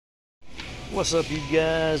What's up, you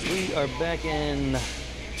guys? We are back in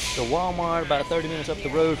the Walmart about 30 minutes up the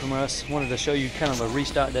road from us. Wanted to show you kind of a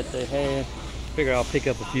restock that they had. Figure I'll pick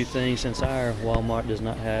up a few things since our Walmart does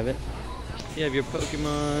not have it. You have your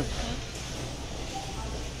Pokemon,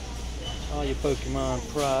 all your Pokemon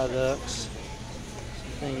products,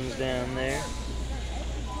 some things down there.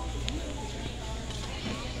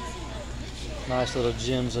 Nice little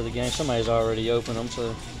gems of the game. Somebody's already opened them,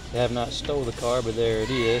 so they have not stole the card, but there it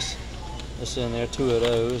is. It's in there, two of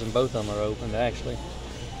those, and both of them are opened actually.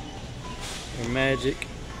 Your Magic.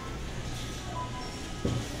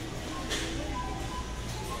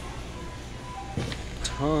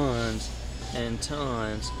 Tons and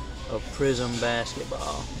tons of Prizm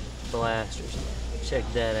basketball blasters. Check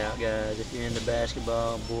that out, guys. If you're into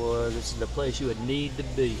basketball, boy, this is the place you would need to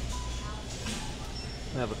be.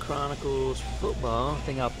 We have a Chronicles football. I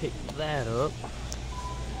think I'll pick that up.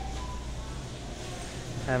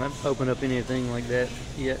 Haven't opened up anything like that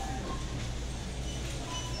yet.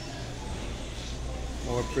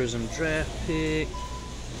 More Prizm draft pick.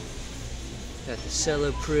 Got the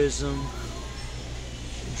Cello Prizm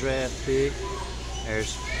draft pick.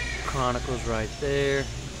 There's Chronicles right there.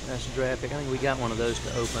 That's a draft pick. I think we got one of those to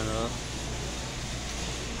open up.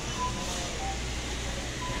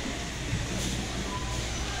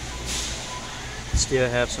 Still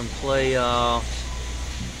have some playoffs.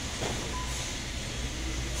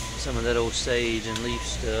 Some of that old Sage and Leaf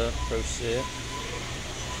stuff, Pro Set.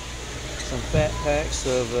 Some fat packs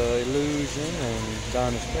of Illusion and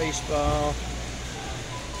Donna's Baseball.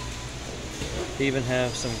 Even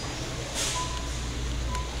have some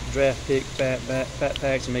draft pick fat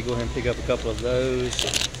packs. I may go ahead and pick up a couple of those.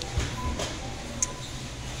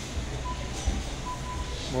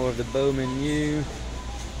 More of the Bowman U.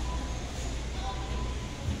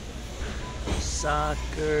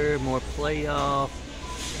 Soccer, more playoff.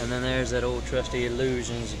 And then there's that old trusty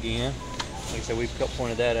Illusions again. Like I said, we've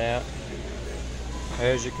pointed that out.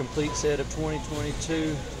 There's your complete set of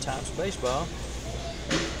 2022 Topps Baseball.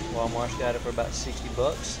 Walmart's got it for about 60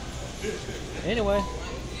 bucks. Anyway,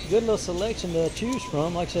 good little selection to choose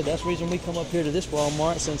from. Like I said, that's the reason we come up here to this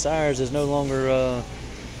Walmart, since ours is no longer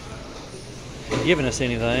giving us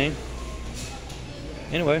anything.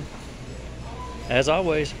 Anyway, as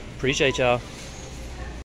always, appreciate y'all.